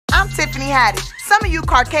Tiffany Haddish. Some of you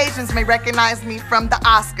Caucasians may recognize me from the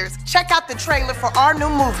Oscars. Check out the trailer for our new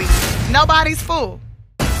movie, Nobody's Fool.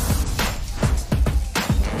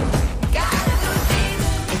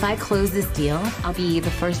 If I close this deal, I'll be the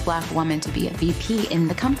first Black woman to be a VP in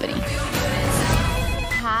the company.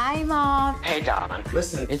 Hi, Mom. Hey, darling.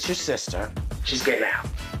 Listen, it's your sister. She's getting out.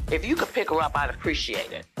 If you could pick her up, I'd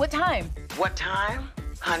appreciate it. What time? What time?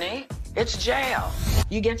 Honey, it's jail.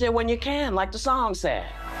 You get there when you can, like the song said.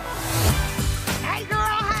 Hey, girl,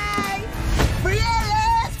 hey! Free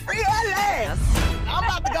ass, free ass! I'm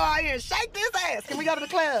about to go out here and shake this ass. Can we go to the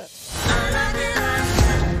club?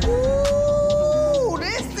 Ooh,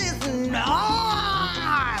 this is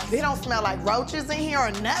nice. They don't smell like roaches in here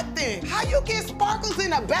or nothing. How you get sparkles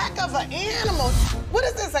in the back of an animal? What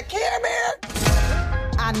is this, a Care Bear?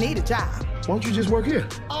 I need a job. Why don't you just work here?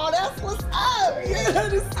 Oh, that's what's up. Yeah,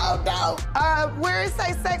 that is so dope. Where it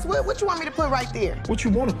say sex, what you want me to put right there? What you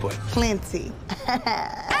want to put? Plenty.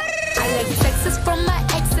 I like sexes from my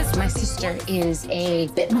exes. My sister is a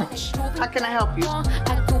bit much. How can I help you?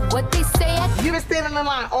 I do what they say. You've been standing in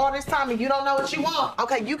line all this time and you don't know what you want.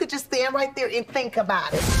 Okay, you could just stand right there and think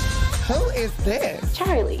about it. Who is this?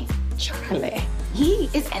 Charlie. Charlie. He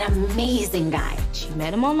is an amazing guy. She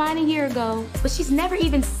met him online a year ago, but she's never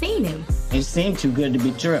even seen him. It seemed too good to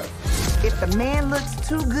be true. If the man looks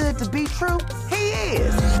too good to be true, he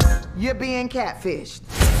is. You're being catfished.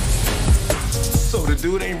 So the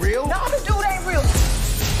dude ain't real? No, the dude ain't real.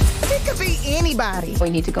 He could be anybody. We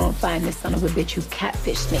need to go and find this son of a bitch who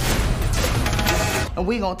catfished me. And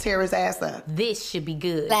we gonna tear his ass up. This should be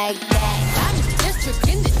good. Like that. I'm just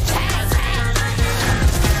in the tag.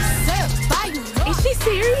 Is she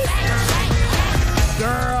serious?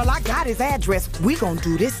 Girl, I got his address. We gonna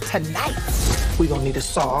do this tonight. We gonna need a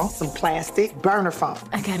saw, some plastic, burner foam.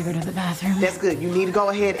 I gotta go to the bathroom. That's good. You need to go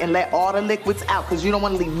ahead and let all the liquids out because you don't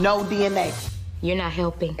want to leave no DNA. You're not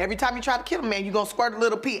helping. Every time you try to kill a man, you're gonna squirt a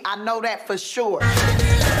little pee. I know that for sure.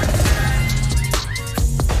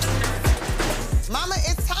 Mama,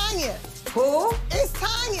 it's Tanya. Who? It's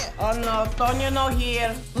Tanya. Oh no, Tonya no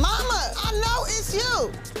here. Mama, I know it's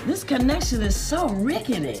you. This connection is so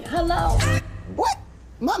rickety. Hello? What?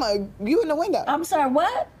 Mama, you in the window. I'm sorry,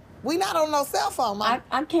 what? We not on no cell phone, Mama.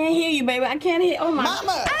 I can't hear you, baby. I can't hear. Oh my.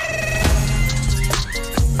 Mama.